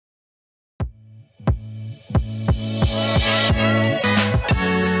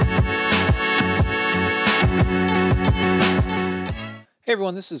Hey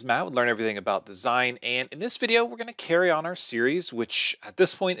everyone, this is Matt with Learn Everything About Design, and in this video we're going to carry on our series, which at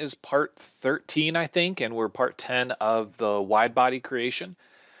this point is part 13, I think, and we're part 10 of the wide body creation.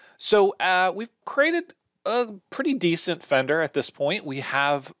 So we've created a pretty decent Fender at this point. We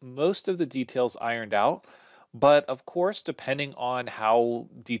have most of the details ironed out, but of course, depending on how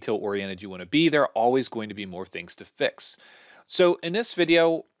detail oriented you want to be, there are always going to be more things to fix. So in this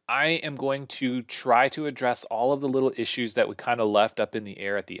video, I am going to try to address all of the little issues that we kind of left up in the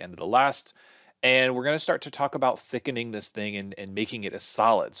air at the end of the last. And we're going to start to talk about thickening this thing and making it a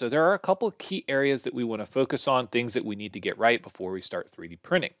solid. So there are a couple of key areas that we want to focus on, things that we need to get right before we start 3D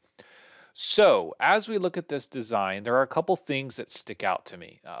printing. So as we look at this design, there are a couple things that stick out to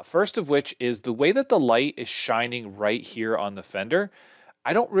me. First of which is the way that the light is shining right here on the fender.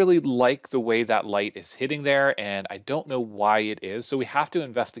 I don't really like the way that light is hitting there, and I don't know why it is. So we have to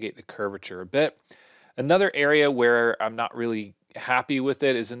investigate the curvature a bit. Another area where I'm not really happy with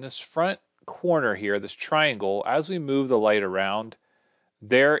it is in this front corner here, this triangle. As we move the light around,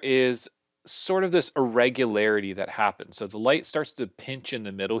 there is sort of this irregularity that happens. So the light starts to pinch in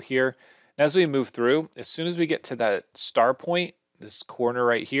the middle here. And as we move through, as soon as we get to that star point, this corner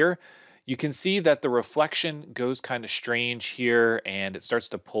right here, you can see that the reflection goes kind of strange here and it starts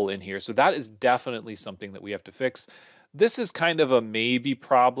to pull in here. So that is definitely something that we have to fix. This is kind of a maybe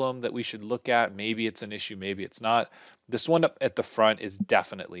problem that we should look at. Maybe it's an issue, maybe it's not. This one up at the front is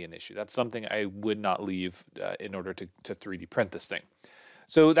definitely an issue. That's something I would not leave in order to 3D print this thing.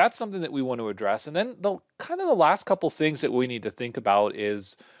 So that's something that we want to address. And then the kind of the last couple things that we need to think about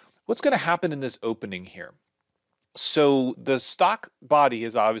is what's going to happen in this opening here. So the stock body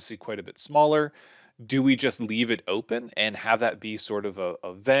is obviously quite a bit smaller. Do we just leave it open and have that be sort of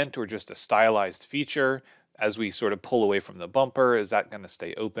a vent or just a stylized feature as we sort of pull away from the bumper? Is that going to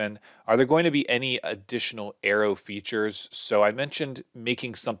stay open? Are there going to be any additional aero features? So I mentioned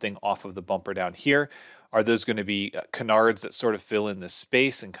making something off of the bumper down here. Are those going to be canards that sort of fill in this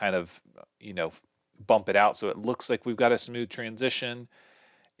space and kind of, bump it out so it looks like we've got a smooth transition?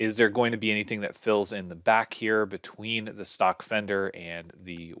 Is there going to be anything that fills in the back here between the stock fender and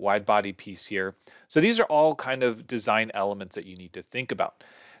the wide body piece here? So these are all kind of design elements that you need to think about.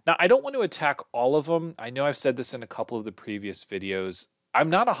 Now, I don't want to attack all of them. I know I've said this in a couple of the previous videos.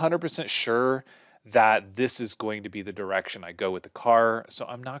 I'm not 100% sure that this is going to be the direction I go with the car. So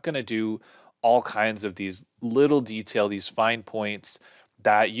I'm not going to do all kinds of these little detail, these fine points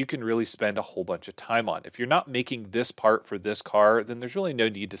that you can really spend a whole bunch of time on. If you're not making this part for this car, then there's really no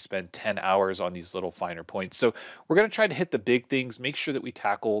need to spend 10 hours on these little finer points. So we're going to try to hit the big things, make sure that we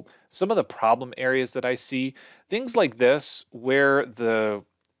tackle some of the problem areas that I see. Things like this, where the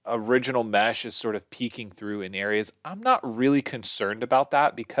original mesh is sort of peeking through in areas. I'm not really concerned about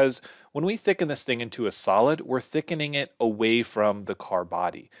that because when we thicken this thing into a solid, we're thickening it away from the car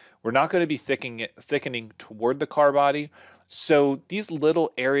body. We're not going to be thickening toward the car body. So these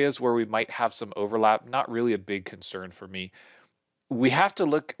little areas where we might have some overlap, not really a big concern for me. We have to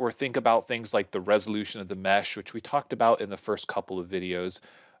look or think about things like the resolution of the mesh, which we talked about in the first couple of videos.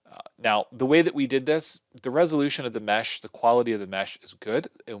 Now, the way that we did this, the resolution of the mesh, the quality of the mesh is good,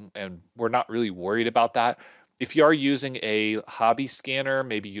 and we're not really worried about that. If you are using a hobby scanner,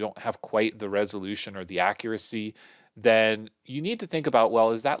 maybe you don't have quite the resolution or the accuracy, then you need to think about,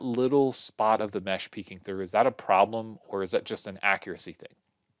 well, is that little spot of the mesh peeking through, is that a problem or is that just an accuracy thing?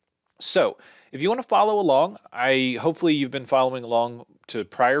 So if you want to follow along, hopefully you've been following along to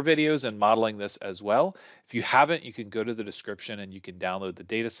prior videos and modeling this as well. If you haven't, you can go to the description and you can download the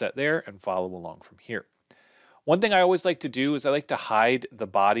data set there and follow along from here. One thing I always like to do is I like to hide the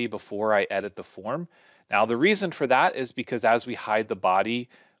body before I edit the form. Now the reason for that is because as we hide the body,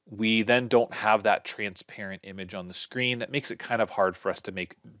 we then don't have that transparent image on the screen. That makes it kind of hard for us to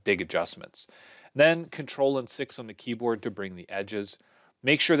make big adjustments. Then Control and 6 on the keyboard to bring the edges.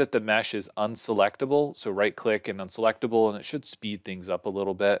 Make sure that the mesh is unselectable. So right click and unselectable, and it should speed things up a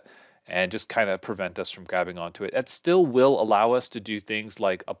little bit and just kind of prevent us from grabbing onto it. That still will allow us to do things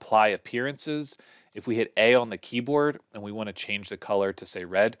like apply appearances. If we hit A on the keyboard and we want to change the color to say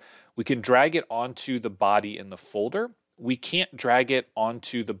red, we can drag it onto the body in the folder. We can't drag it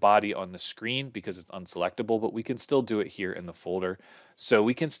onto the body on the screen because it's unselectable, but we can still do it here in the folder. So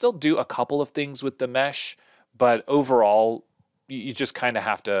we can still do a couple of things with the mesh, but overall, you just kind of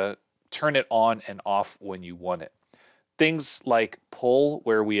have to turn it on and off when you want it. Things like pull,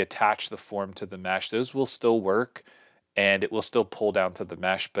 where we attach the form to the mesh, those will still work and it will still pull down to the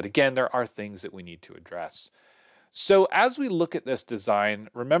mesh. But again, there are things that we need to address. So as we look at this design,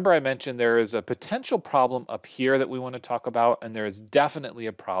 remember I mentioned there is a potential problem up here that we want to talk about, and there is definitely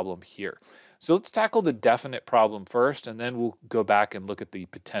a problem here. So let's tackle the definite problem first, and then we'll go back and look at the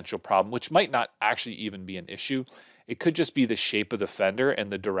potential problem, which might not actually even be an issue. It could just be the shape of the fender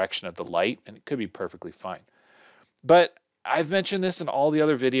and the direction of the light, and it could be perfectly fine. But I've mentioned this in all the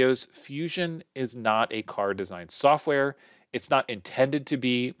other videos. Fusion is not a car design software. It's not intended to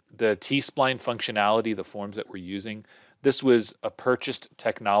be. The T-spline functionality, the forms that we're using, this was a purchased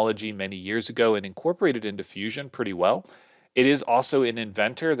technology many years ago and incorporated into Fusion pretty well. It is also in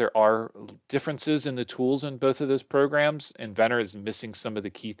Inventor. There are differences in the tools in both of those programs. Inventor is missing some of the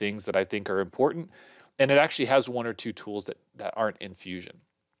key things that I think are important, and it actually has one or two tools that aren't in Fusion.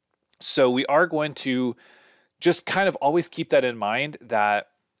 So we are going to just kind of always keep that in mind, that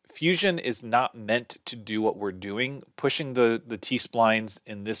Fusion is not meant to do what we're doing. Pushing the T-splines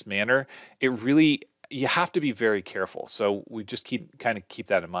in this manner, you have to be very careful. So we just keep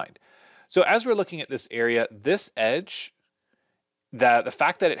that in mind. So as we're looking at this area, this edge, the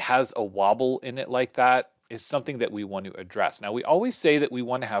fact that it has a wobble in it like that is something that we want to address. Now, we always say that we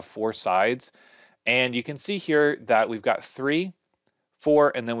want to have 4 sides, and you can see here that we've got 3,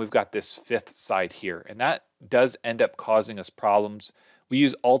 4, and then we've got this 5th side here, and that does end up causing us problems. We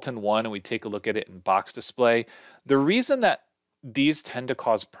use Alton 1 and we take a look at it in box display. The reason that these tend to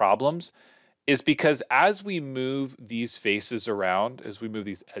cause problems is because as we move these faces around, as we move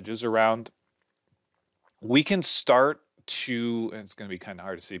these edges around, we can start to, and it's going to be kind of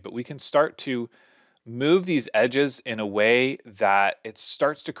hard to see, but we can start to move these edges in a way that it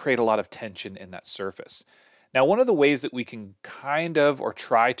starts to create a lot of tension in that surface. Now, one of the ways that we can kind of or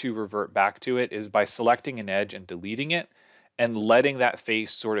try to revert back to it is by selecting an edge and deleting it and letting that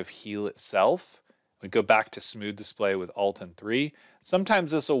face sort of heal itself. We go back to smooth display with Alt and 3.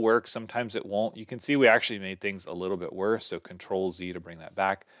 Sometimes this will work, sometimes it won't. You can see we actually made things a little bit worse, so Control Z to bring that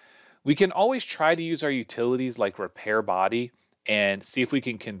back. We can always try to use our utilities like repair body and see if we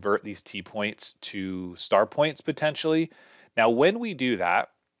can convert these T points to star points potentially. Now, when we do that,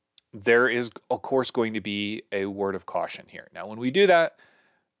 there is, of course, going to be a word of caution here. Now, when we do that,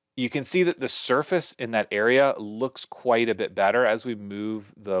 you can see that the surface in that area looks quite a bit better. As we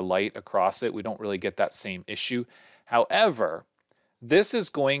move the light across it, we don't really get that same issue. However, this is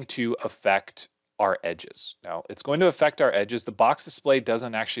going to affect our edges. Now, it's going to affect our edges. The box display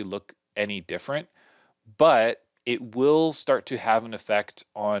doesn't actually look any different, but it will start to have an effect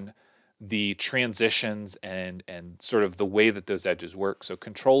on the transitions and sort of the way that those edges work. So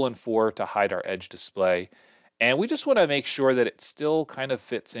Control and 4 to hide our edge display. And we just want to make sure that it still kind of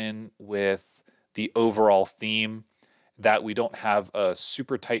fits in with the overall theme, that we don't have a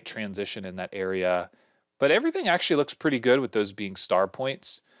super tight transition in that area. But everything actually looks pretty good with those being star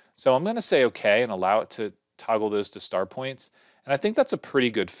points. So I'm going to say okay and allow it to toggle those to star points. And I think that's a pretty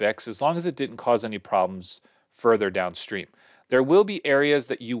good fix as long as it didn't cause any problems further downstream. There will be areas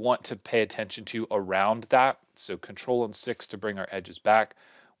that you want to pay attention to around that. So Control and 6 to bring our edges back.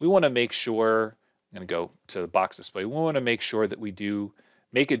 We want to make sure, I'm going to go to the box display. We want to make sure that we do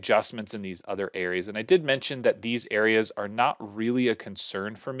make adjustments in these other areas. And I did mention that these areas are not really a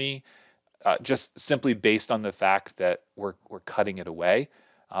concern for me, just simply based on the fact that we're cutting it away.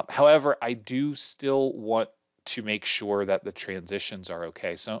 However, I do still want to make sure that the transitions are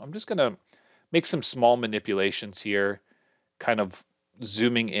okay. So I'm just going to make some small manipulations here, kind of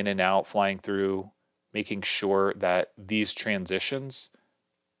zooming in and out, flying through, making sure that these transitions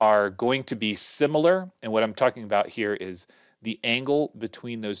are going to be similar. And what I'm talking about here is the angle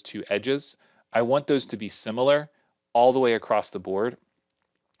between those two edges. I want those to be similar all the way across the board.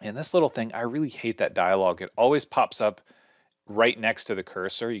 And this little thing, I really hate that dialog. It always pops up right next to the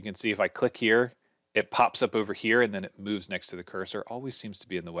cursor. You can see if I click here, it pops up over here and then it moves next to the cursor. Always seems to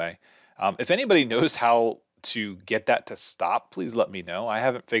be in the way. If anybody knows how to get that to stop, please let me know. I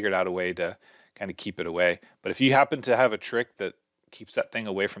haven't figured out a way to kind of keep it away. But if you happen to have a trick that keeps that thing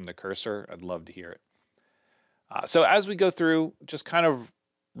away from the cursor, I'd love to hear it. So as we go through, just kind of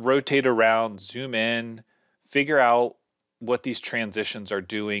rotate around, zoom in, figure out what these transitions are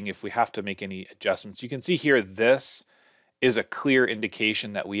doing, if we have to make any adjustments. You can see here, this is a clear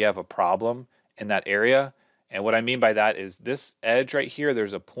indication that we have a problem in that area. And what I mean by that is this edge right here,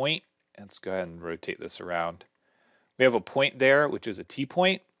 there's a point. Let's go ahead and rotate this around. We have a point there, which is a T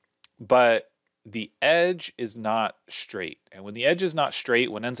point, but the edge is not straight. And when the edge is not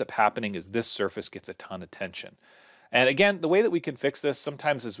straight, what ends up happening is this surface gets a ton of tension. And again, the way that we can fix this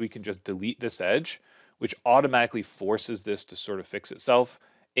sometimes is we can just delete this edge, which automatically forces this to sort of fix itself.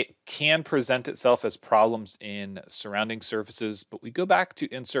 It can present itself as problems in surrounding surfaces, but we go back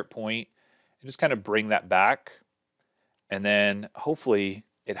to insert point and just kind of bring that back. And then hopefully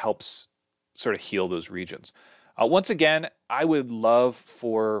it helps sort of heal those regions. Once again, I would love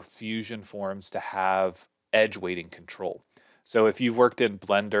for fusion forms to have edge weighting control. So if you've worked in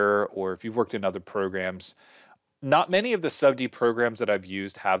Blender or if you've worked in other programs, not many of the sub-D programs that I've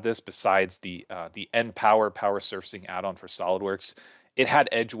used have this besides the NPower power surfacing add-on for SolidWorks. It had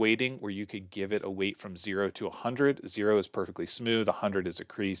edge weighting where you could give it a weight from 0 to 100. 0 is perfectly smooth, 100 is a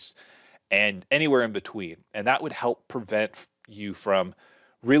crease, and anywhere in between. And that would help prevent you from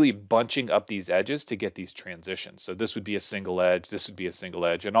really bunching up these edges to get these transitions. So this would be a single edge, this would be a single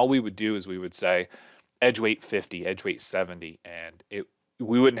edge, and all we would do is we would say edge weight 50, edge weight 70, and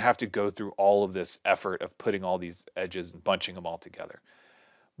we wouldn't have to go through all of this effort of putting all these edges and bunching them all together.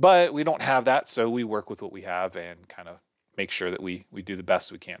 But we don't have that, so we work with what we have and kind of make sure that we do the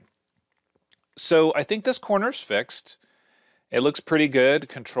best we can. So I think this corner's fixed. It looks pretty good.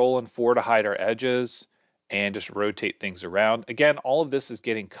 Control and 4 to hide our edges and just rotate things around. Again, all of this is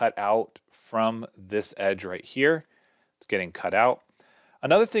getting cut out from this edge right here. It's getting cut out.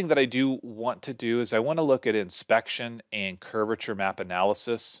 Another thing that I do want to do is I want to look at inspection and curvature map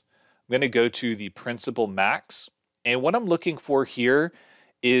analysis. I'm going to go to the principal max, and what I'm looking for here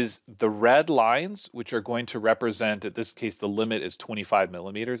is the red lines, which are going to represent, in this case, the limit is 25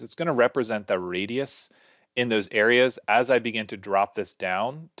 millimeters. It's going to represent the radius in those areas. As I begin to drop this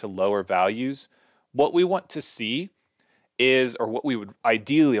down to lower values, what we want to see is, or what we would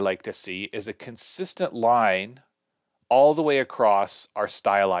ideally like to see, is a consistent line all the way across our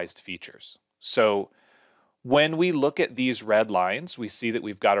stylized features. So when we look at these red lines, we see that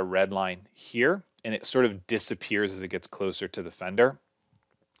we've got a red line here, and it sort of disappears as it gets closer to the fender.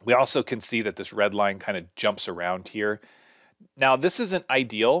 We also can see that this red line kind of jumps around here. Now, this isn't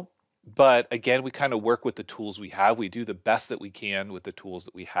ideal, but again, we kind of work with the tools we have. We do the best that we can with the tools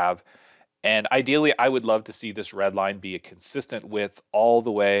that we have. And ideally, I would love to see this red line be a consistent width all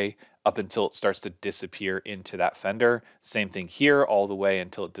the way up until it starts to disappear into that fender. Same thing here, all the way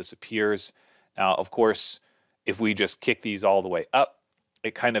until it disappears. Now, of course, if we just kick these all the way up,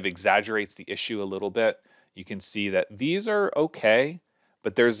 it kind of exaggerates the issue a little bit. You can see that these are okay,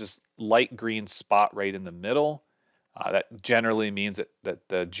 but there's this light green spot right in the middle. That generally means that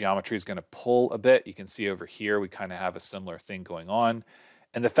the geometry is going to pull a bit. You can see over here, we kind of have a similar thing going on.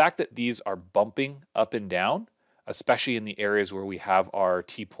 And the fact that these are bumping up and down, especially in the areas where we have our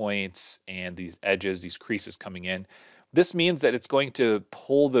T-points and these edges, these creases coming in, this means that it's going to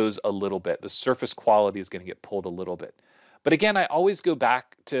pull those a little bit. The surface quality is going to get pulled a little bit. But again, I always go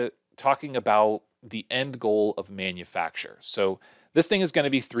back to talking about the end goal of manufacture. So this thing is going to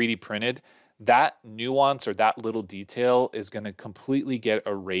be 3D printed. That nuance or that little detail is going to completely get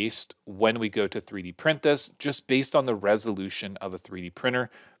erased when we go to 3D print this, just based on the resolution of a 3D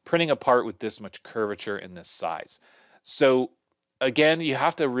printer, printing a part with this much curvature in this size. So again, you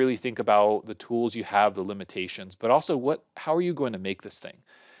have to really think about the tools you have, the limitations, but also how are you going to make this thing?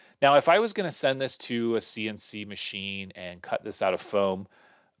 Now, if I was going to send this to a CNC machine and cut this out of foam,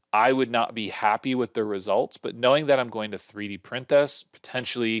 I would not be happy with the results, but knowing that I'm going to 3D print this,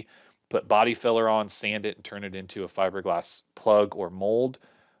 potentially put body filler on, sand it, and turn it into a fiberglass plug or mold,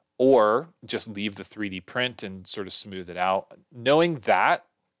 or just leave the 3D print and sort of smooth it out. Knowing that,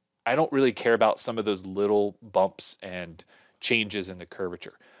 I don't really care about some of those little bumps and changes in the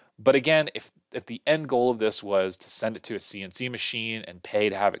curvature. But again, if the end goal of this was to send it to a CNC machine and pay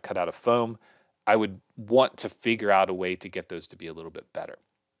to have it cut out of foam, I would want to figure out a way to get those to be a little bit better.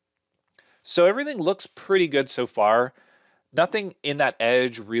 So everything looks pretty good so far. Nothing in that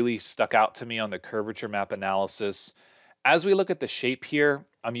edge really stuck out to me on the curvature map analysis. As we look at the shape here,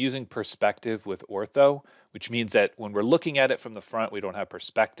 I'm using perspective with ortho, which means that when we're looking at it from the front, we don't have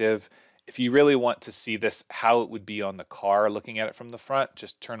perspective. If you really want to see this, how it would be on the car looking at it from the front,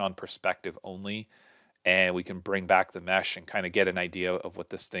 just turn on perspective only, and we can bring back the mesh and kind of get an idea of what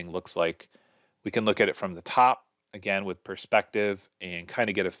this thing looks like. We can look at it from the top, again with perspective, and kind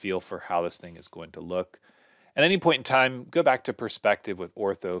of get a feel for how this thing is going to look. At any point in time, go back to perspective with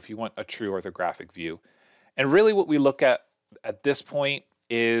ortho if you want a true orthographic view. And really what we look at this point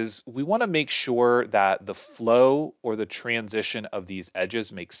is we want to make sure that the flow or the transition of these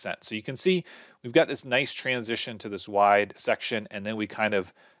edges makes sense. So you can see we've got this nice transition to this wide section, and then we kind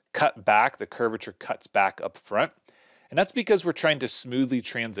of cut back, the curvature cuts back up front. And that's because we're trying to smoothly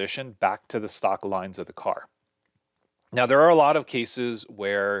transition back to the stock lines of the car. Now, there are a lot of cases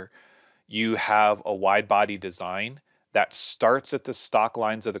where you have a wide body design that starts at the stock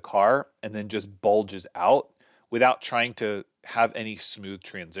lines of the car and then just bulges out without trying to have any smooth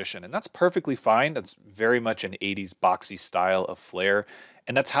transition. And that's perfectly fine. That's very much an 80s boxy style of flair.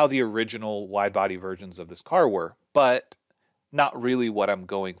 And that's how the original wide body versions of this car were. But not really what I'm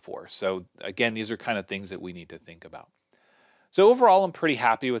going for. So again, these are kind of things that we need to think about. So overall, I'm pretty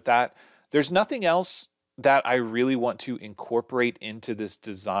happy with that. There's nothing else that I really want to incorporate into this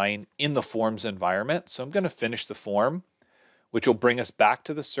design in the forms environment. So I'm going to finish the form, which will bring us back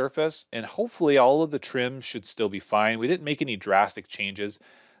to the surface, and hopefully all of the trims should still be fine. We didn't make any drastic changes.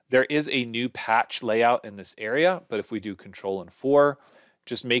 There is a new patch layout in this area, but if we do Control and 4,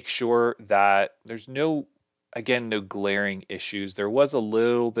 just make sure that there's no glaring issues. There was a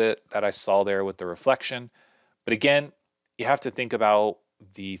little bit that I saw there with the reflection, but again, you have to think about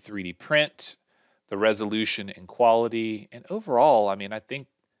the 3D print, the resolution and quality, and overall, I mean, I think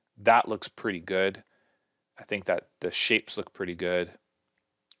that looks pretty good. I think that the shapes look pretty good,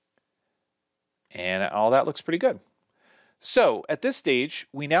 and all that looks pretty good. So at this stage,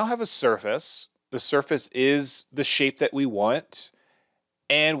 we now have a surface. The surface is the shape that we want,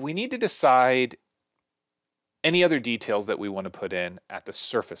 and we need to decide any other details that we want to put in at the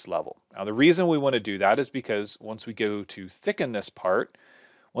surface level. Now, the reason we want to do that is because once we go to thicken this part,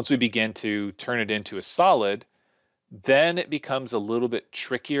 once we begin to turn it into a solid, then it becomes a little bit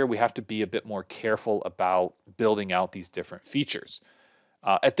trickier. We have to be a bit more careful about building out these different features.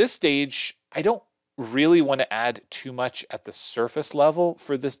 At this stage, I don't really want to add too much at the surface level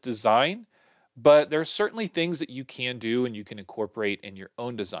for this design, but there's certainly things that you can do and you can incorporate in your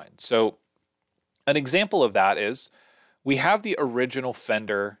own design. So an example of that is we have the original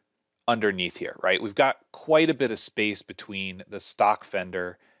Fender underneath here, right? We've got quite a bit of space between the stock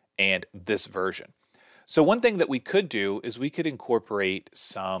Fender and this version. So one thing that we could do is we could incorporate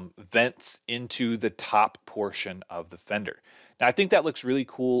some vents into the top portion of the Fender. Now, I think that looks really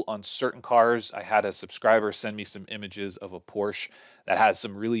cool on certain cars. I had a subscriber send me some images of a Porsche that has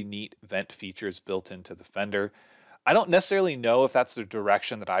some really neat vent features built into the Fender. I don't necessarily know if that's the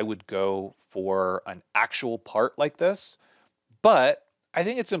direction that I would go for an actual part like this, but I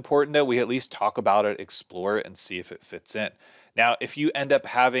think it's important that we at least talk about it, explore it, and see if it fits in. Now, if you end up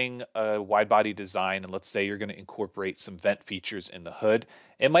having a wide body design, and let's say you're going to incorporate some vent features in the hood,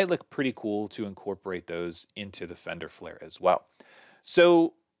 it might look pretty cool to incorporate those into the fender flare as well.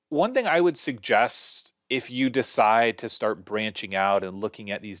 So one thing I would suggest if you decide to start branching out and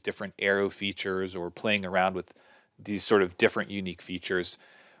looking at these different aero features or playing around with these sort of different unique features,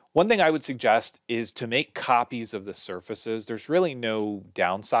 one thing I would suggest is to make copies of the surfaces. There's really no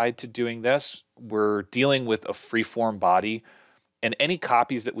downside to doing this. We're dealing with a freeform body, and any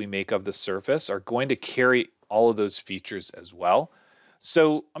copies that we make of the surface are going to carry all of those features as well.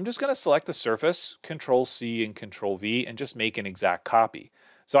 So I'm just going to select the surface, Control C and Control V, and just make an exact copy.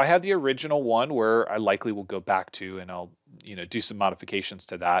 So I have the original one where I likely will go back to, and I'll do some modifications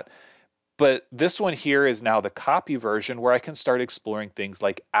to that. But this one here is now the copy version where I can start exploring things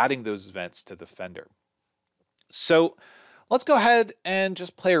like adding those vents to the fender. So let's go ahead and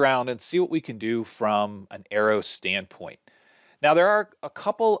just play around and see what we can do from an aero standpoint. Now, there are a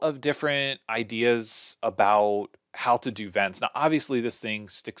couple of different ideas about how to do vents. Now, obviously, this thing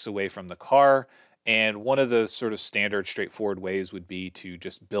sticks away from the car, and one of the sort of standard straightforward ways would be to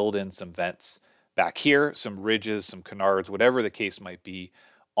just build in some vents back here, some ridges, some canards, whatever the case might be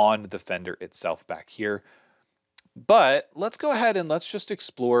on the fender itself back here. But let's go ahead and let's just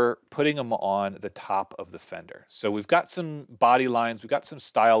explore putting them on the top of the fender. So we've got some body lines, we've got some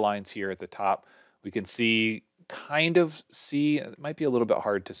style lines here at the top. We can kind of see, it might be a little bit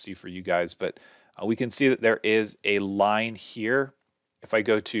hard to see for you guys, but we can see that there is a line here. If I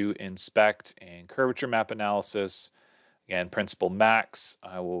go to Inspect and Curvature Map Analysis, again, Principal Max,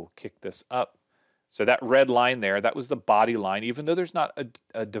 I will kick this up. So that red line there, that was the body line. Even though there's not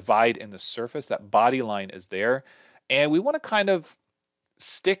a divide in the surface, that body line is there. And we want to kind of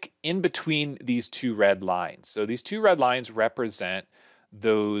stick in between these two red lines. So these two red lines represent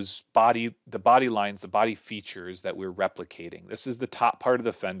the body lines, the body features that we're replicating. This is the top part of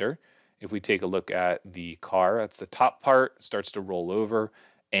the fender. If we take a look at the car, that's the top part, starts to roll over,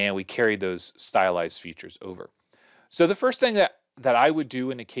 and we carry those stylized features over. So the first thing that I would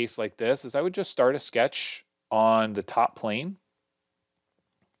do in a case like this is I would just start a sketch on the top plane.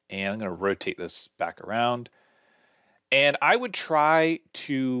 And I'm going to rotate this back around. And I would try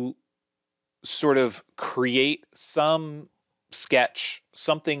to sort of create some sketch,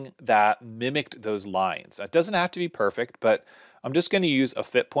 something that mimicked those lines. It doesn't have to be perfect, but I'm just going to use a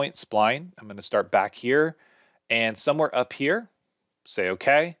fit point spline. I'm going to start back here and somewhere up here, say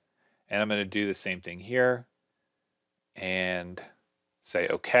okay. And I'm going to do the same thing here and say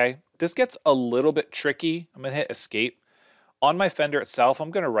okay. This gets a little bit tricky. I'm going to hit escape. On my fender itself,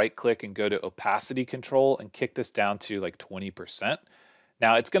 I'm going to right click and go to opacity control and kick this down to like 20%.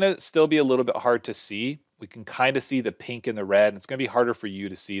 Now it's going to still be a little bit hard to see We can kind of see the pink and the red, and it's going to be harder for you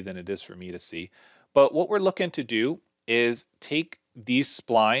to see than it is for me to see. But what we're looking to do is take these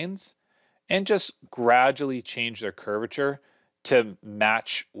splines and just gradually change their curvature to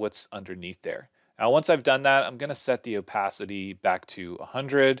match what's underneath there. Now, once I've done that, I'm going to set the opacity back to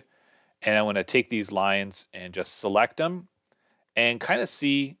 100, and I'm going to take these lines and just select them and kind of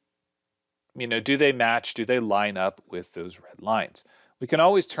see, do they match? Do they line up with those red lines? We can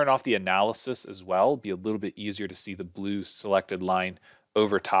always turn off the analysis as well. Be a little bit easier to see the blue selected line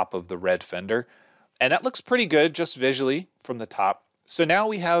over top of the red fender. And that looks pretty good just visually from the top. So now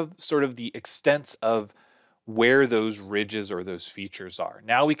we have sort of the extents of where those ridges or those features are.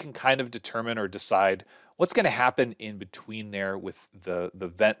 Now we can kind of determine or decide what's going to happen in between there with the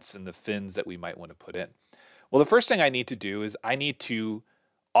vents and the fins that we might want to put in. Well, the first thing I need to do is I need to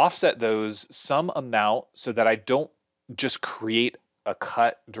offset those some amount so that I don't just create a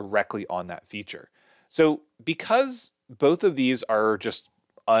cut directly on that feature. So because both of these are just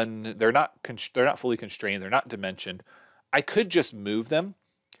they're not fully constrained, they're not dimensioned, I could just move them,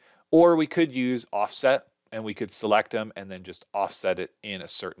 or we could use offset and we could select them and then just offset it in a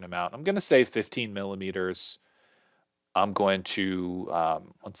certain amount. I'm going to say 15 millimeters. I'm going to,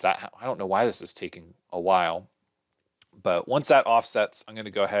 once that, I don't know why this is taking a while, but once that offsets, I'm going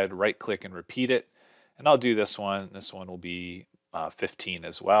to go ahead, right click and repeat it. And I'll do this one. This one will be 15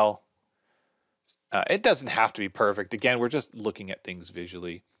 as well. It doesn't have to be perfect. Again, we're just looking at things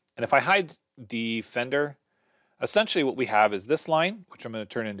visually. And if I hide the fender, essentially what we have is this line, which I'm going to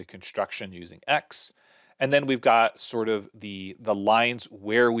turn into construction using X. And then we've got sort of the lines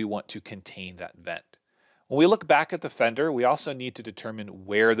where we want to contain that vent. When we look back at the fender, we also need to determine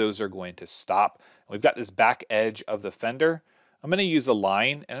where those are going to stop. We've got this back edge of the fender. I'm going to use a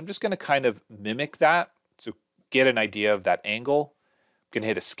line, and I'm just going to kind of mimic that to get an idea of that angle. I'm going to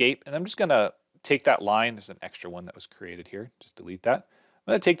hit escape, and I'm just going to take that line. There's an extra one that was created here. Just delete that.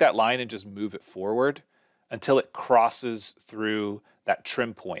 I'm going to take that line and just move it forward until it crosses through that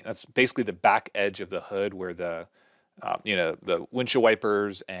trim point. That's basically the back edge of the hood where the windshield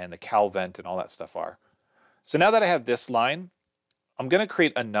wipers and the cowl vent and all that stuff are. So now that I have this line, I'm going to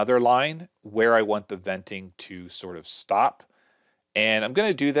create another line where I want the venting to sort of stop. And I'm going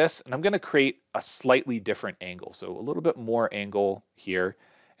to do this, and I'm going to create a slightly different angle. So a little bit more angle here.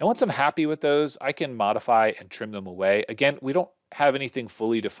 And once I'm happy with those, I can modify and trim them away. Again, we don't have anything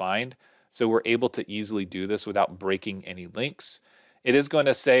fully defined, so we're able to easily do this without breaking any links. It is going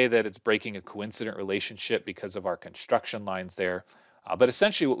to say that it's breaking a coincident relationship because of our construction lines there. But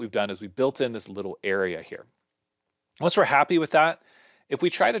essentially what we've done is we built in this little area here. Once we're happy with that, if we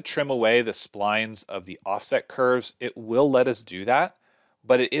try to trim away the splines of the offset curves, it will let us do that,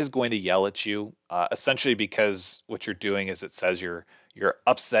 but it is going to yell at you, essentially because what you're doing is it says you're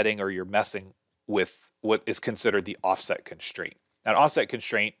upsetting or you're messing with what is considered the offset constraint. Now, an offset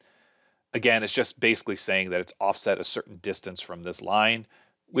constraint, again, is just basically saying that it's offset a certain distance from this line.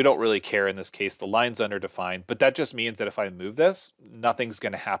 We don't really care in this case. The line's underdefined, but that just means that if I move this, nothing's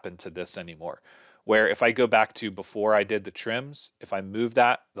going to happen to this anymore. Where if I go back to before I did the trims, if I move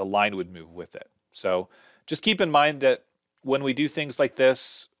that, the line would move with it. So just keep in mind that when we do things like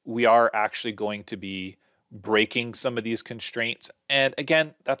this, we are actually going to be breaking some of these constraints. And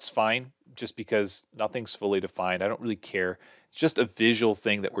again, that's fine, just because nothing's fully defined. I don't really care. It's just a visual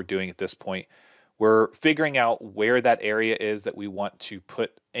thing that we're doing at this point. We're figuring out where that area is that we want to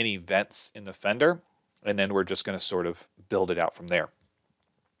put any vents in the fender, and then we're just going to sort of build it out from there.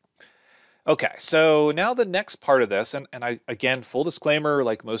 Okay, so now the next part of this, and I, again, full disclaimer,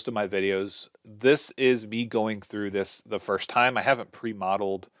 like most of my videos, this is me going through this the first time. I haven't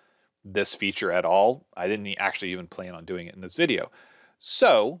pre-modeled this feature at all. I didn't actually even plan on doing it in this video.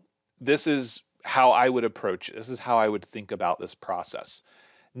 So this is how I would approach it. This is how I would think about this process.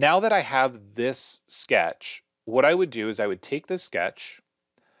 Now that I have this sketch, what I would do is I would take this sketch,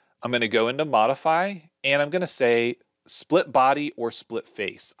 I'm going to go into modify, and I'm going to say split body or split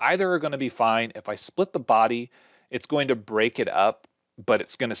face. Either are going to be fine. If I split the body, it's going to break it up, but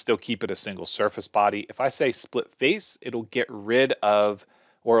it's going to still keep it a single surface body. If I say split face, it'll get rid of,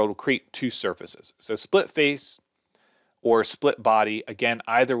 or it'll create two surfaces. So split face or split body, again,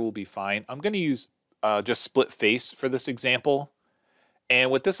 either will be fine. I'm going to use just split face for this example. And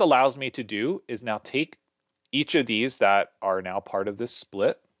what this allows me to do is now take each of these that are now part of this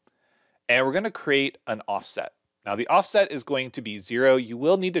split, and we're going to create an offset. Now the offset is going to be 0. You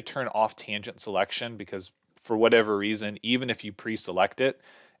will need to turn off tangent selection because for whatever reason, even if you pre-select it,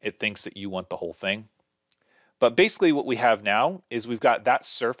 it thinks that you want the whole thing. But basically what we have now is we've got that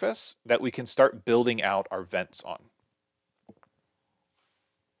surface that we can start building out our vents on.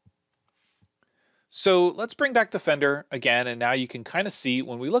 So let's bring back the fender again, and now you can kind of see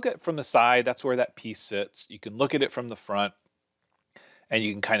when we look at it from the side, that's where that piece sits. You can look at it from the front, and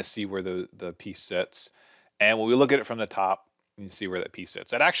you can kind of see where the piece sits. And when we look at it from the top, you can see where that piece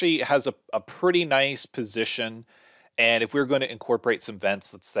sits. It actually has a pretty nice position. And if we're going to incorporate some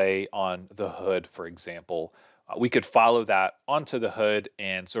vents, let's say on the hood, for example, we could follow that onto the hood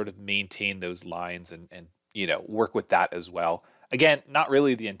and sort of maintain those lines and work with that as well. Again, not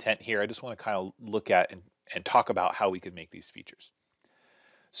really the intent here. I just want to kind of look at and talk about how we could make these features.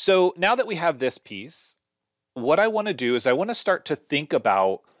 So now that we have this piece, what I want to do is I want to start to think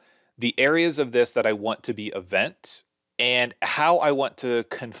about the areas of this that I want to be a vent and how I want to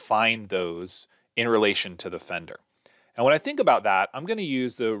confine those in relation to the fender. And when I think about that, I'm going to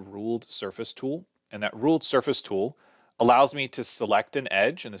use the ruled surface tool. And that ruled surface tool allows me to select an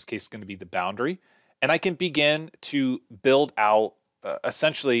edge, in this case, it's going to be the boundary, and I can begin to build out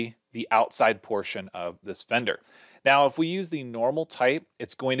essentially the outside portion of this fender. Now, if we use the normal type,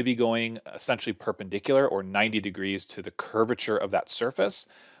 it's going to be going essentially perpendicular or 90 degrees to the curvature of that surface.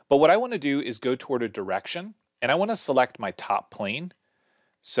 But what I want to do is go toward a direction, and I want to select my top plane.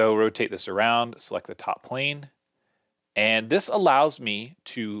 So rotate this around, select the top plane, and this allows me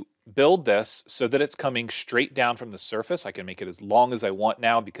to build this so that it's coming straight down from the surface. I can make it as long as I want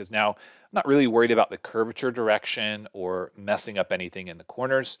now because now I'm not really worried about the curvature direction or messing up anything in the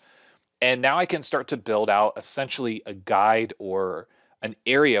corners. And now I can start to build out essentially a guide or an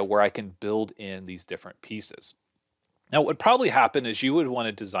area where I can build in these different pieces. Now, what would probably happen is you would want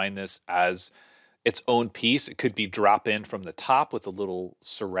to design this as its own piece. It could be drop in from the top with a little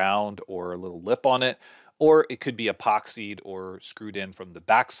surround or a little lip on it, or it could be epoxied or screwed in from the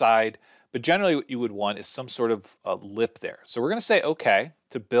backside. But generally what you would want is some sort of a lip there. So we're going to say, okay,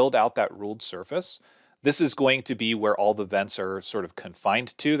 to build out that ruled surface, this is going to be where all the vents are sort of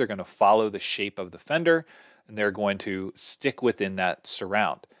confined to. They're going to follow the shape of the fender, and they're going to stick within that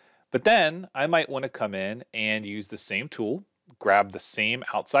surround. But then I might want to come in and use the same tool, grab the same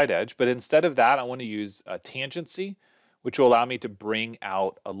outside edge, but instead of that, I want to use a tangency, which will allow me to bring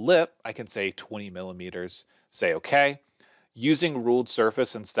out a lip. I can say 20 millimeters, say okay. Using ruled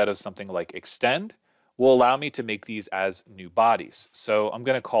surface instead of something like extend will allow me to make these as new bodies. So I'm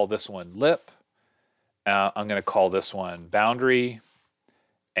going to call this one lip. I'm going to call this one boundary,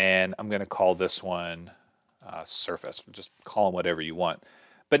 and I'm going to call this one surface. Just call them whatever you want.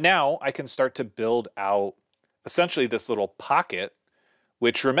 But now I can start to build out essentially this little pocket,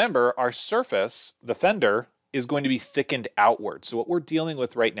 which remember our surface, the fender, is going to be thickened outward. So what we're dealing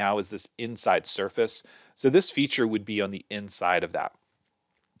with right now is this inside surface. So this feature would be on the inside of that.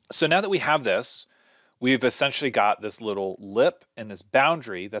 So now that we have this, we've essentially got this little lip and this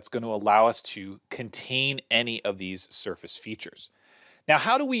boundary that's going to allow us to contain any of these surface features. Now,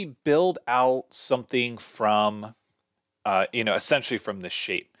 how do we build out something from, essentially from this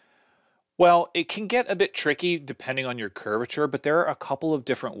shape? Well, it can get a bit tricky depending on your curvature, but there are a couple of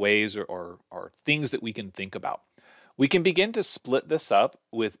different ways or things that we can think about. We can begin to split this up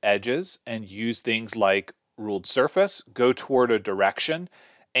with edges and use things like ruled surface, go toward a direction,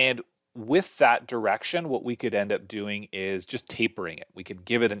 and with that direction, what we could end up doing is just tapering it. We could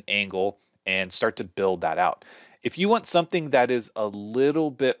give it an angle and start to build that out. If you want something that is a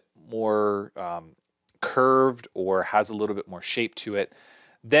little bit more curved or has a little bit more shape to it,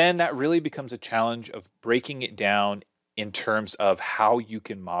 then that really becomes a challenge of breaking it down in terms of how you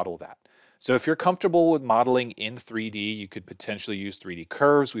can model that. So if you're comfortable with modeling in 3D, you could potentially use 3D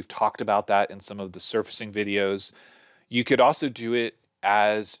curves. We've talked about that in some of the surfacing videos. You could also do it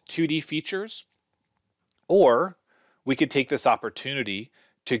as 2D features, or we could take this opportunity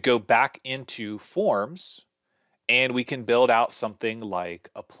to go back into forms and we can build out something like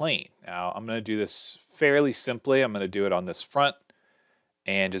a plane. Now, I'm going to do this fairly simply. I'm going to do it on this front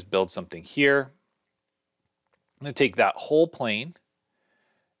and just build something here. I'm going to take that whole plane,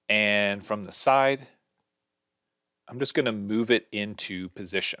 and from the side, I'm just going to move it into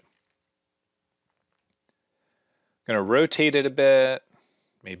position. I'm going to rotate it a bit,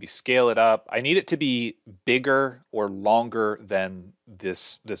 maybe scale it up. I need it to be bigger or longer than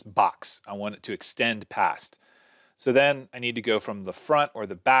this box. I want it to extend past. So then I need to go from the front or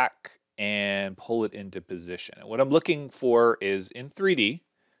the back and pull it into position. And what I'm looking for is in 3D,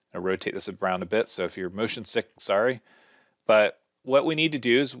 I'll rotate this around a bit, so if you're motion sick, sorry. But what we need to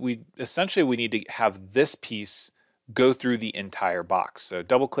do is we need to have this piece go through the entire box. So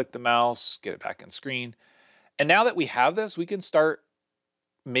double click the mouse, get it back in screen. And now that we have this, we can start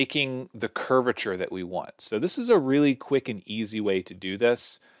making the curvature that we want. So this is a really quick and easy way to do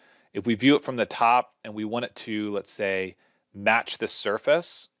this. If we view it from the top and we want it to, let's say, match the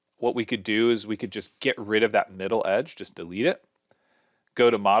surface, what we could do is we could just get rid of that middle edge, just delete it. Go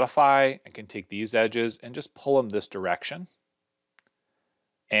to modify, I can take these edges and just pull them this direction.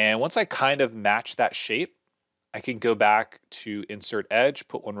 And once I kind of match that shape, I can go back to insert edge,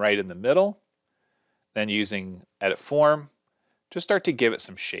 put one right in the middle, then using edit form, just start to give it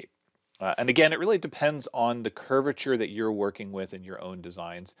some shape. And again, it really depends on the curvature that you're working with in your own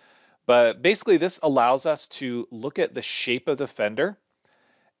designs. But basically this allows us to look at the shape of the fender.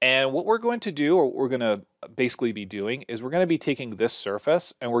 And what we're going to do, or what we're going to basically be doing, is we're going to be taking this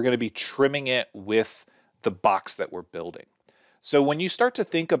surface and we're going to be trimming it with the box that we're building. So when you start to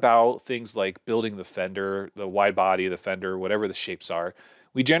think about things like building the fender, the wide body, the fender, whatever the shapes are,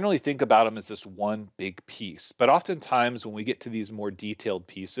 we generally think about them as this one big piece. But oftentimes when we get to these more detailed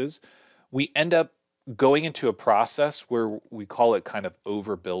pieces, we end up going into a process where we call it kind of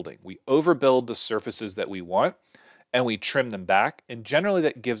overbuilding. We overbuild the surfaces that we want and we trim them back. And generally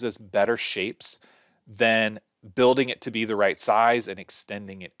that gives us better shapes than building it to be the right size and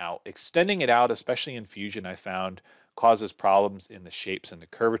extending it out. Extending it out, especially in Fusion, I found causes problems in the shapes and the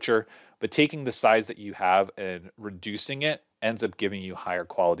curvature, but taking the size that you have and reducing it ends up giving you higher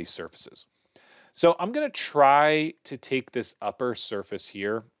quality surfaces. So I'm going to try to take this upper surface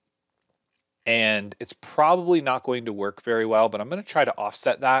here, and it's probably not going to work very well, but I'm going to try to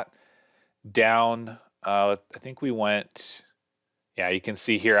offset that down. I think we went, yeah, you can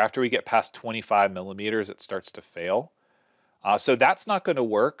see here after we get past 25 millimeters, it starts to fail. So that's not going to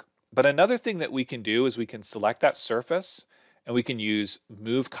work. But another thing that we can do is we can select that surface and we can use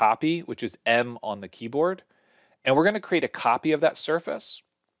move copy, which is M on the keyboard. And we're going to create a copy of that surface.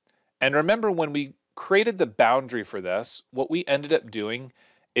 And remember, when we created the boundary for this, what we ended up doing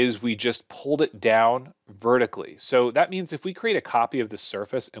is we just pulled it down vertically. So that means if we create a copy of the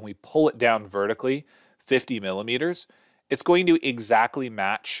surface and we pull it down vertically 50 millimeters, it's going to exactly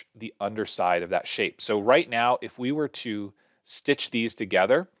match the underside of that shape. So right now, if we were to stitch these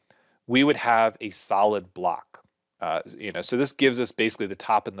together, we would have a solid block. So this gives us basically the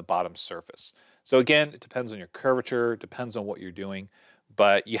top and the bottom surface. So again, it depends on your curvature, depends on what you're doing,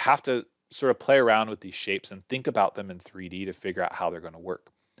 but you have to sort of play around with these shapes and think about them in 3D to figure out how they're going to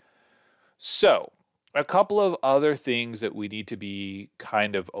work. So a couple of other things that we need to be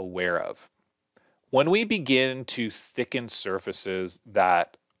kind of aware of. When we begin to thicken surfaces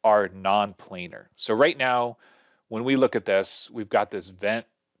that are non-planar. So right now, when we look at this, we've got this vent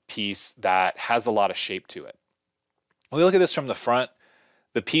piece that has a lot of shape to it. When we look at this from the front,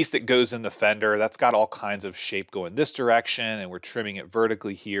 the piece that goes in the fender, that's got all kinds of shape going this direction, and we're trimming it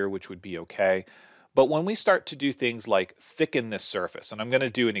vertically here, which would be okay. But when we start to do things like thicken this surface, and I'm going to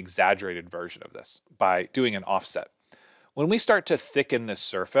do an exaggerated version of this by doing an offset. When we start to thicken this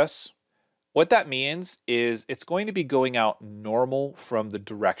surface, what that means is it's going to be going out normal from the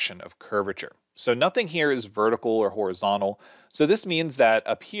direction of curvature. So nothing here is vertical or horizontal. So this means that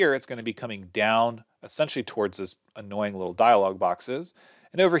up here, it's going to be coming down essentially towards this annoying little dialog boxes.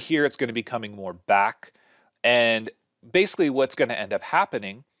 And over here, it's going to be coming more back. And basically what's going to end up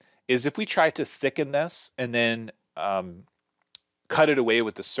happening is if we try to thicken this and then cut it away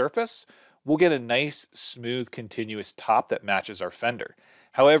with the surface, we'll get a nice, smooth, continuous top that matches our fender.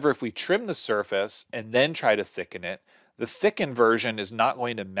 However, if we trim the surface and then try to thicken it, the thickened version is not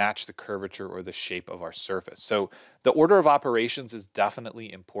going to match the curvature or the shape of our surface. So the order of operations is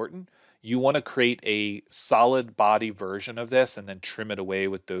definitely important. You want to create a solid body version of this and then trim it away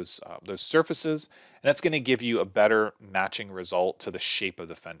with those surfaces. And that's going to give you a better matching result to the shape of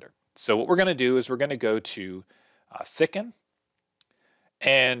the fender. So what we're going to do is we're going to go to thicken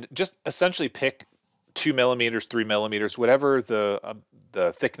and just essentially pick 2 millimeters, 3 millimeters, whatever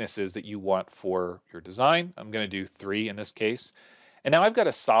the thickness is that you want for your design. I'm going to do 3 in this case. And now I've got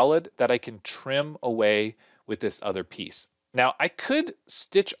a solid that I can trim away with this other piece. Now I could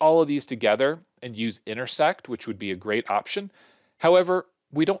stitch all of these together and use intersect, which would be a great option. However,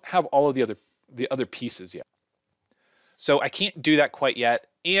 we don't have all of the other pieces yet. So I can't do that quite yet.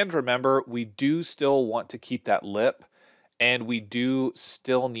 And remember, we do still want to keep that lip, and we do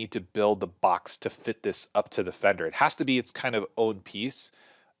still need to build the box to fit this up to the fender. It has to be its kind of own piece.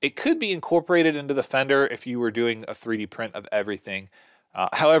 It could be incorporated into the fender if you were doing a 3D print of everything.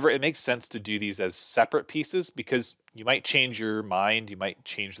 However, it makes sense to do these as separate pieces because you might change your mind, you might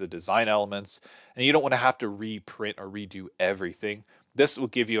change the design elements, and you don't want to have to reprint or redo everything. This will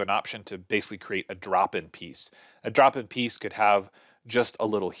give you an option to basically create a drop-in piece. A drop-in piece could have just a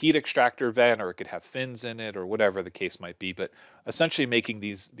little heat extractor vent, or it could have fins in it, or whatever the case might be. But essentially making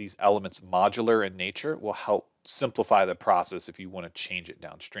these elements modular in nature will help simplify the process if you want to change it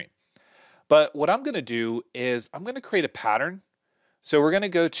downstream. But what I'm going to do is I'm going to create a pattern So we're going to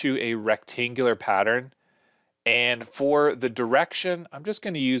go to a rectangular pattern. And for the direction, I'm just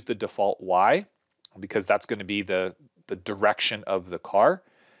going to use the default Y because that's going to be the direction of the car.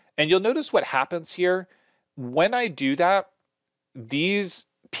 And you'll notice what happens here. When I do that, these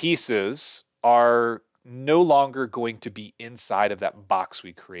pieces are no longer going to be inside of that box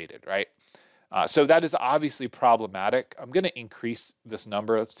we created, right? So that is obviously problematic. I'm going to increase this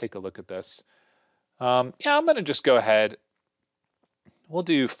number. Let's take a look at this. Yeah, I'm going to just go ahead. We'll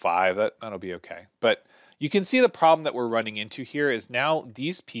do 5. That'll be okay. But you can see the problem that we're running into here is now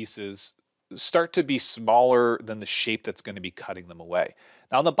these pieces start to be smaller than the shape that's going to be cutting them away.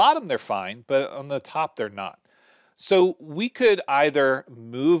 Now on the bottom they're fine, but on the top they're not. So we could either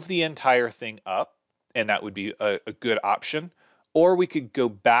move the entire thing up, and that would be a good option, or we could go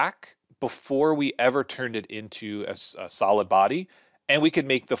back before we ever turned it into a solid body, and we could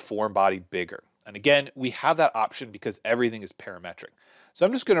make the form body bigger. And again, we have that option because everything is parametric. So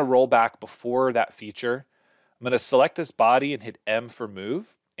I'm just going to roll back before that feature. I'm going to select this body and hit M for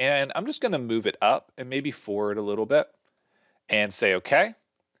move, and I'm just going to move it up and maybe forward a little bit and say OK.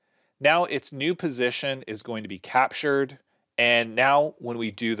 Now its new position is going to be captured, and now when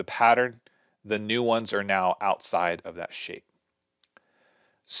we do the pattern, the new ones are now outside of that shape.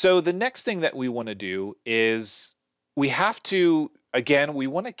 So the next thing that we want to do is we have to, again, we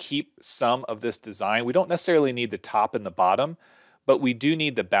want to keep some of this design. We don't necessarily need the top and the bottom, but we do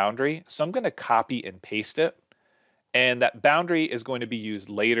need the boundary. So I'm going to copy and paste it. And that boundary is going to be used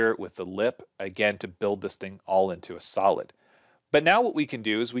later with the lip, again, to build this thing all into a solid. But now what we can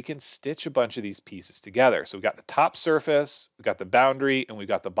do is we can stitch a bunch of these pieces together. So we've got the top surface, we've got the boundary, and we've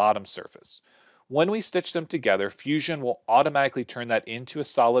got the bottom surface. When we stitch them together, Fusion will automatically turn that into a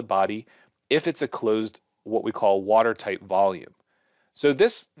solid body if it's a closed, what we call watertight volume. So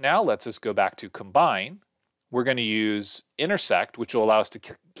this now lets us go back to combine. We're going to use intersect, which will allow us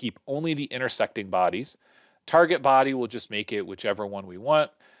to keep only the intersecting bodies. Target body will just make it whichever one we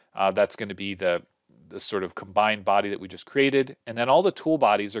want. That's going to be the sort of combined body that we just created. And then all the tool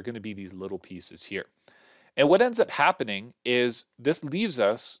bodies are going to be these little pieces here. And what ends up happening is this leaves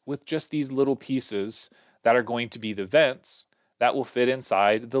us with just these little pieces that are going to be the vents that will fit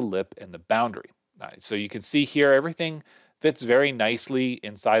inside the lip and the boundary. Right, so you can see here everything fits very nicely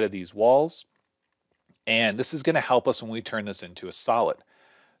inside of these walls. And this is going to help us when we turn this into a solid.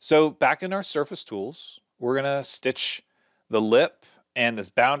 So back in our surface tools, we're going to stitch the lip and this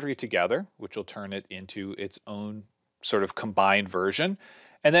boundary together, which will turn it into its own sort of combined version.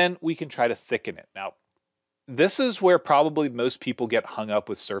 And then we can try to thicken it. Now, this is where probably most people get hung up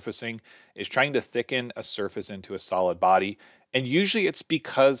with surfacing, is trying to thicken a surface into a solid body. And usually it's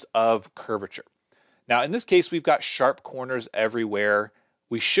because of curvature. Now, in this case, we've got sharp corners everywhere.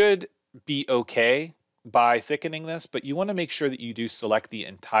 We should be okay by thickening this, but you want to make sure that you do select the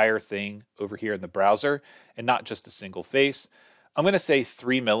entire thing over here in the browser and not just a single face. I'm going to say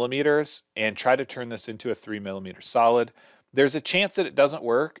 3 millimeters and try to turn this into a 3 millimeter solid. There's a chance that it doesn't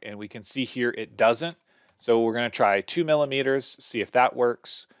work, and we can see here it doesn't. So we're going to try 2 millimeters, see if that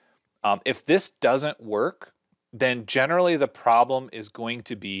works. If this doesn't work, then generally the problem is going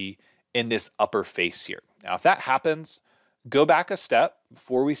to be in this upper face here. Now, if that happens, go back a step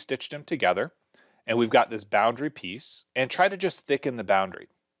before we stitched them together, and we've got this boundary piece, and try to just thicken the boundary.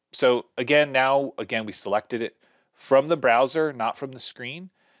 So again, we selected it from the browser, not from the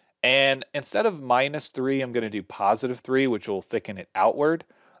screen. And instead of -3, I'm going to do +3, which will thicken it outward.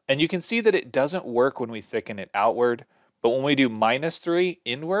 And you can see that it doesn't work when we thicken it outward, but when we do -3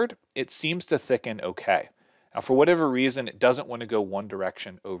 inward, it seems to thicken okay. Now, for whatever reason, it doesn't want to go one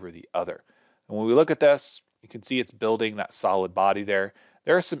direction over the other. And when we look at this, you can see it's building that solid body there.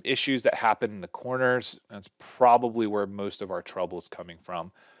 There are some issues that happen in the corners. That's probably where most of our trouble is coming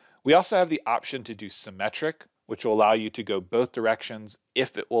from. We also have the option to do symmetric, which will allow you to go both directions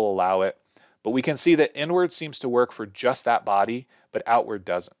if it will allow it. But we can see that inward seems to work for just that body, but outward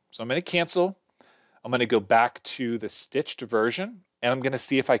doesn't. So I'm going to cancel. I'm going to go back to the stitched version, and I'm going to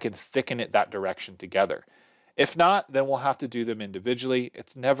see if I can thicken it that direction together. If not, then we'll have to do them individually.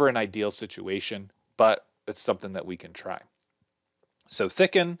 It's never an ideal situation, but it's something that we can try. So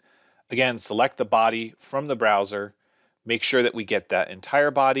thicken, again, select the body from the browser. Make sure that we get that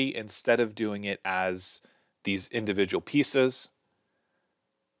entire body instead of doing it as these individual pieces.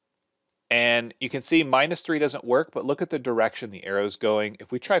 And you can see -3 doesn't work, but look at the direction the arrow's going.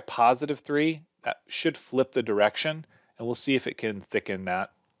 If we try +3, that should flip the direction, and we'll see if it can thicken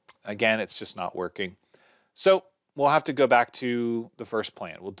that. Again, it's just not working. So we'll have to go back to the first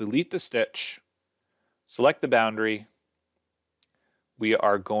plan. We'll delete the stitch, select the boundary. We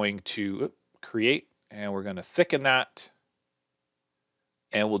are going to create, and we're going to thicken that.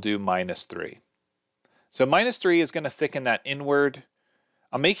 and we'll do -3. So -3 is going to thicken that inward.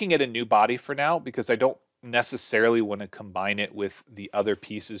 I'm making it a new body for now because I don't necessarily want to combine it with the other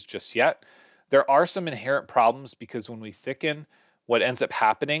pieces just yet. There are some inherent problems because when we thicken, what ends up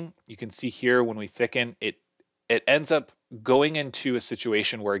happening, you can see here when we thicken, it ends up going into a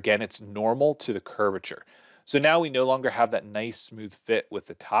situation where, again, it's normal to the curvature. So now we no longer have that nice smooth fit with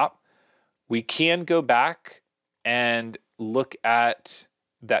the top. We can go back and look at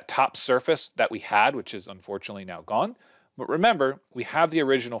that top surface that we had, which is unfortunately now gone. But remember, we have the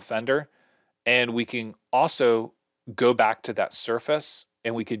original Fender, and we can also go back to that surface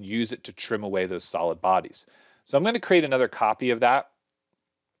and we can use it to trim away those solid bodies. So I'm going to create another copy of that.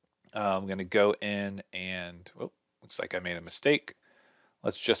 I'm going to go in and, oh, looks like I made a mistake.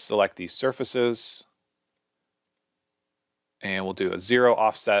 Let's just select these surfaces and we'll do a 0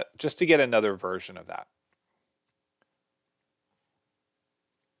 offset just to get another version of that.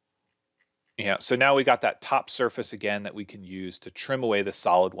 Yeah, so now we got that top surface again that we can use to trim away the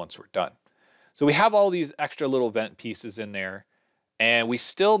solid once we're done. So we have all these extra little vent pieces in there, and we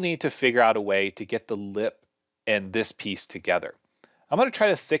still need to figure out a way to get the lip and this piece together. I'm going to try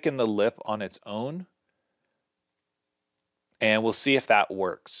to thicken the lip on its own, and we'll see if that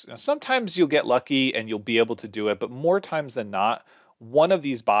works. Now, sometimes you'll get lucky and you'll be able to do it, but more times than not, one of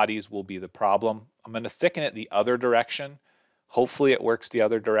these bodies will be the problem. I'm going to thicken it the other direction. Hopefully it works the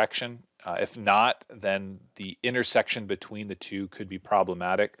other direction. If not, then the intersection between the two could be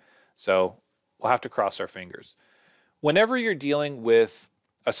problematic. So we'll have to cross our fingers. Whenever you're dealing with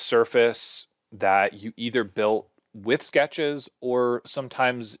a surface that you either built with sketches or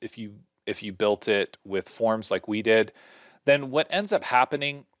sometimes if you built it with forms like we did, then what ends up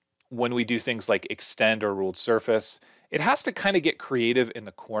happening when we do things like extend or ruled surface, it has to kind of get creative in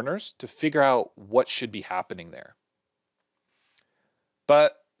the corners to figure out what should be happening there.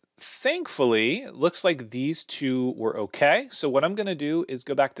 But thankfully, it looks like these two were okay. So what I'm going to do is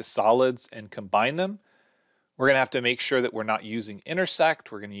go back to solids and combine them. We're going to have to make sure that we're not using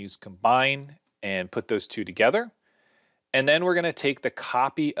intersect. We're going to use combine and put those two together. And then we're going to take the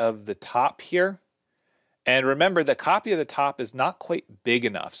copy of the top here. And remember, the copy of the top is not quite big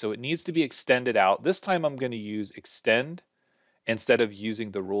enough, so it needs to be extended out. This time I'm going to use extend instead of using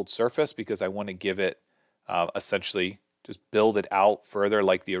the ruled surface because I want to give it essentially just build it out further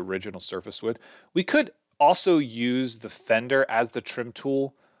like the original surface would. We could also use the Fender as the trim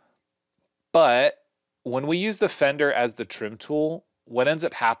tool, but when we use the Fender as the trim tool, what ends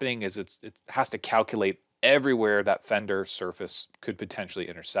up happening is it has to calculate everywhere that Fender surface could potentially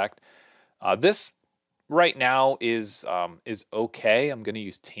intersect. This right now is okay. I'm going to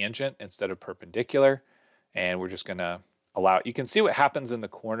use tangent instead of perpendicular, and we're just going to allow. You can see what happens in the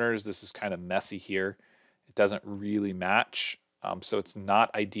corners. This is kind of messy here. It doesn't really match, so it's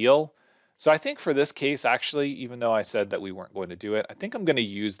not ideal. So I think for this case, actually, even though I said that we weren't going to do it, I think I'm going to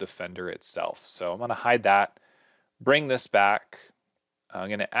use the Fender itself. So I'm going to hide that, bring this back. I'm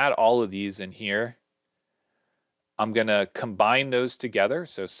going to add all of these in here. I'm going to combine those together.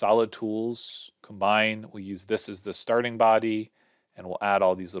 So solid tools, combine. We'll use this as the starting body, and we'll add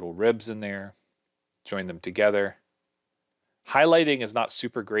all these little ribs in there, join them together. Highlighting is not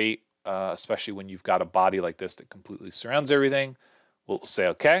super great. Especially when you've got a body like this that completely surrounds everything. We'll say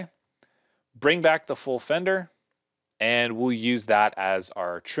okay, bring back the full Fender, and we'll use that as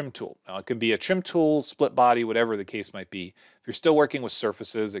our trim tool. Now it can be a trim tool, split body, whatever the case might be. If you're still working with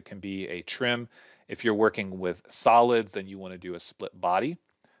surfaces, it can be a trim. If you're working with solids, then you want to do a split body.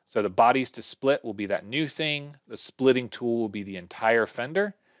 So the bodies to split will be that new thing. The splitting tool will be the entire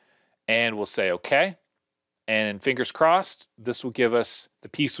Fender, and we'll say okay. And fingers crossed, this will give us the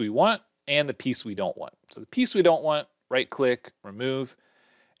piece we want and the piece we don't want. So the piece we don't want, right click, remove,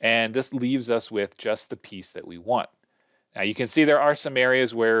 and this leaves us with just the piece that we want. Now you can see there are some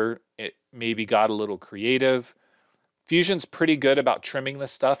areas where it maybe got a little creative. Fusion's pretty good about trimming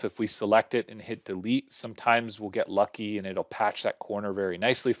this stuff. If we select it and hit delete, sometimes we'll get lucky and it'll patch that corner very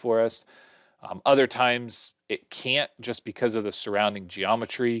nicely for us. Other times it can't just because of the surrounding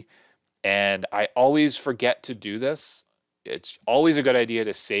geometry. And I always forget to do this. It's always a good idea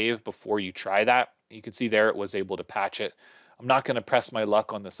to save before you try that. You can see there it was able to patch it. I'm not going to press my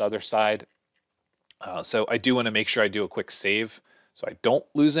luck on this other side. So I do want to make sure I do a quick save so I don't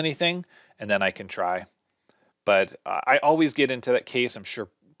lose anything, and then I can try. But I always get into that case, I'm sure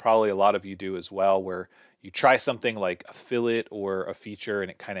probably a lot of you do as well, where you try something like a fillet or a feature and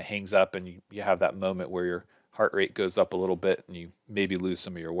it kind of hangs up and you have that moment where your heart rate goes up a little bit and you maybe lose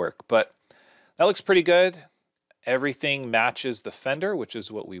some of your work. But that looks pretty good. Everything matches the Fender, which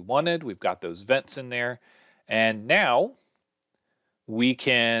is what we wanted. We've got those vents in there. And now we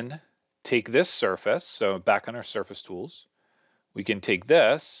can take this surface, so back on our surface tools, we can take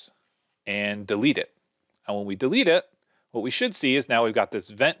this and delete it. And when we delete it, what we should see is now we've got this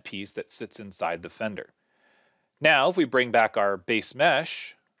vent piece that sits inside the fender. Now, if we bring back our base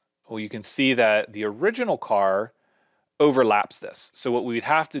mesh, well, you can see that the original car overlaps this. So what we'd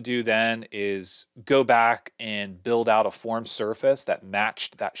have to do then is go back and build out a form surface that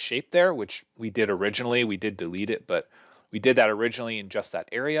matched that shape there, which we did originally. We did delete it, but we did that originally in just that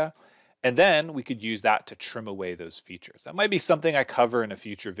area. And then we could use that to trim away those features. That might be something I cover in a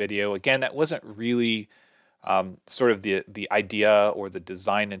future video. Again, that wasn't really sort of the idea or the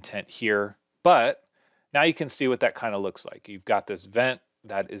design intent here, but now you can see what that kind of looks like. You've got this vent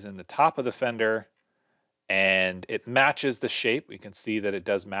that is in the top of the fender, and it matches the shape. We can see that it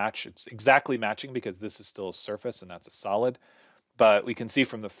does match. It's exactly matching because this is still a surface and that's a solid. But we can see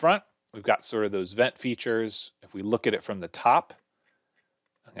from the front, we've got sort of those vent features. If we look at it from the top,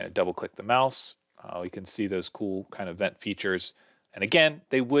 I'm going to double click the mouse. We can see those cool kind of vent features. And again,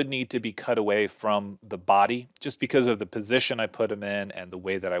 they would need to be cut away from the body just because of the position I put them in and the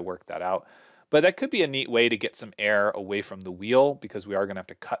way that I work that out. But that could be a neat way to get some air away from the wheel because we are going to have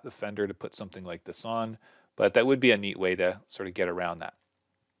to cut the fender to put something like this on. But that would be a neat way to sort of get around that.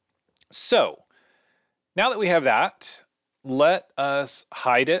 So now that we have that, let us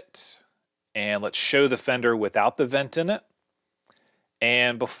hide it and let's show the fender without the vent in it.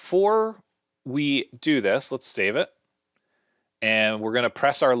 And before we do this, let's save it. And we're going to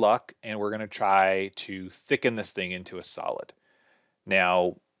press our luck and we're going to try to thicken this thing into a solid.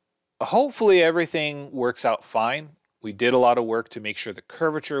 Now, hopefully everything works out fine. We did a lot of work to make sure the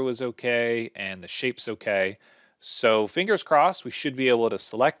curvature was okay and the shape's okay. So fingers crossed, we should be able to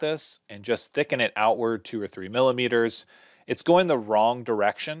select this and just thicken it outward 2 or 3 millimeters. It's going the wrong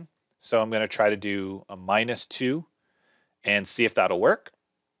direction. So I'm going to try to do a -2 and see if that'll work.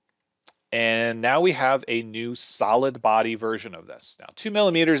 And now we have a new solid body version of this. Now 2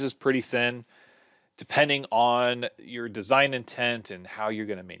 millimeters is pretty thin. Depending on your design intent and how you're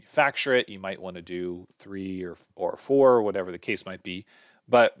going to manufacture it, you might want to do 3 or 4, or whatever the case might be.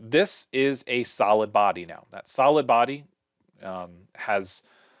 But this is a solid body now. That solid body has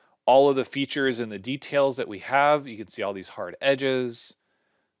all of the features and the details that we have. You can see all these hard edges,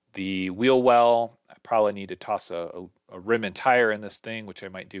 the wheel well. I probably need to toss a rim and tire in this thing, which I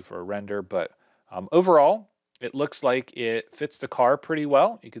might do for a render. But overall, it looks like it fits the car pretty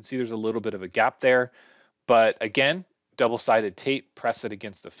well. You can see there's a little bit of a gap there. But again, double-sided tape, press it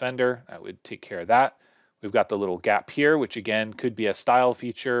against the fender. That would take care of that. We've got the little gap here, which again could be a style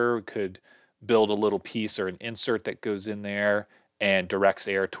feature. We could build a little piece or an insert that goes in there and directs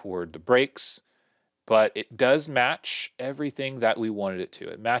air toward the brakes. But it does match everything that we wanted it to.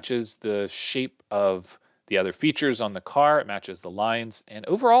 It matches the shape of the other features on the car. It matches the lines. And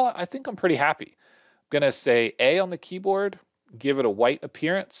overall, I think I'm pretty happy. I'm going to say A on the keyboard, give it a white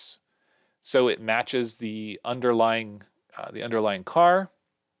appearance so it matches the underlying car.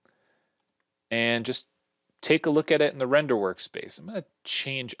 And just take a look at it in the render workspace. I'm going to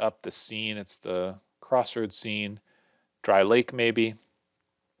change up the scene. It's the crossroads scene, dry lake maybe.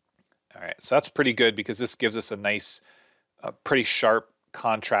 All right, so that's pretty good because this gives us a nice, pretty sharp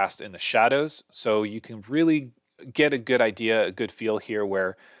contrast in the shadows. So you can really get a good idea, a good feel here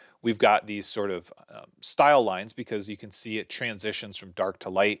where we've got these sort of style lines because you can see it transitions from dark to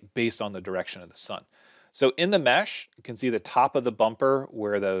light based on the direction of the sun. So in the mesh, you can see the top of the bumper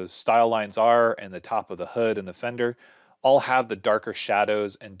where those style lines are and the top of the hood and the fender all have the darker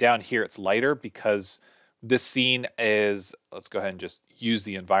shadows. And down here it's lighter because this scene is, let's go ahead and just use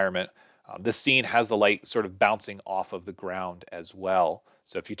the environment. This scene has the light sort of bouncing off of the ground as well.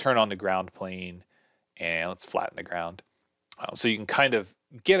 So if you turn on the ground plane and let's flatten the ground. So you can kind of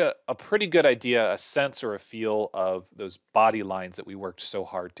get a pretty good idea, a sense or a feel of those body lines that we worked so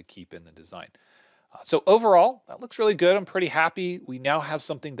hard to keep in the design. So overall, that looks really good. I'm pretty happy. We now have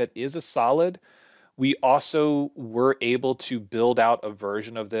something that is a solid. We also were able to build out a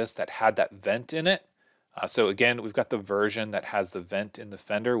version of this that had that vent in it. So again, we've got the version that has the vent in the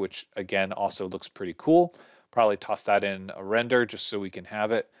fender, which again also looks pretty cool. Probably toss that in a render just so we can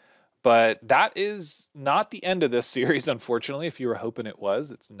have it. But that is not the end of this series, unfortunately. If you were hoping it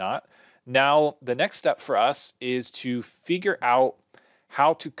was, it's not. Now, the next step for us is to figure out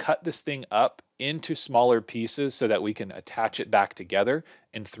how to cut this thing up into smaller pieces so that we can attach it back together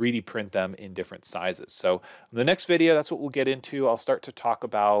and 3D print them in different sizes. So in the next video, that's what we'll get into. I'll start to talk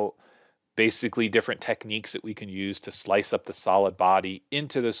about basically different techniques that we can use to slice up the solid body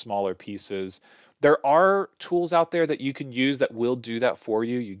into the smaller pieces. There are tools out there that you can use that will do that for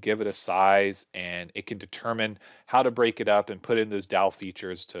you. You give it a size and it can determine how to break it up and put in those dowel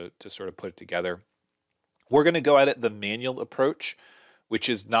features to sort of put it together. We're going to go at it the manual approach, which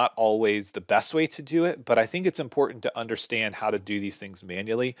is not always the best way to do it, but I think it's important to understand how to do these things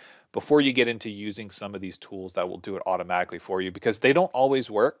manually before you get into using some of these tools that will do it automatically for you, because they don't always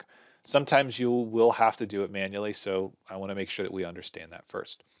work. Sometimes you will have to do it manually, so I want to make sure that we understand that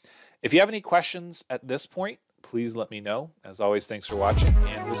first. If you have any questions at this point, please let me know. As always, thanks for watching,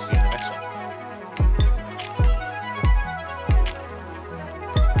 and we'll see you in the next one.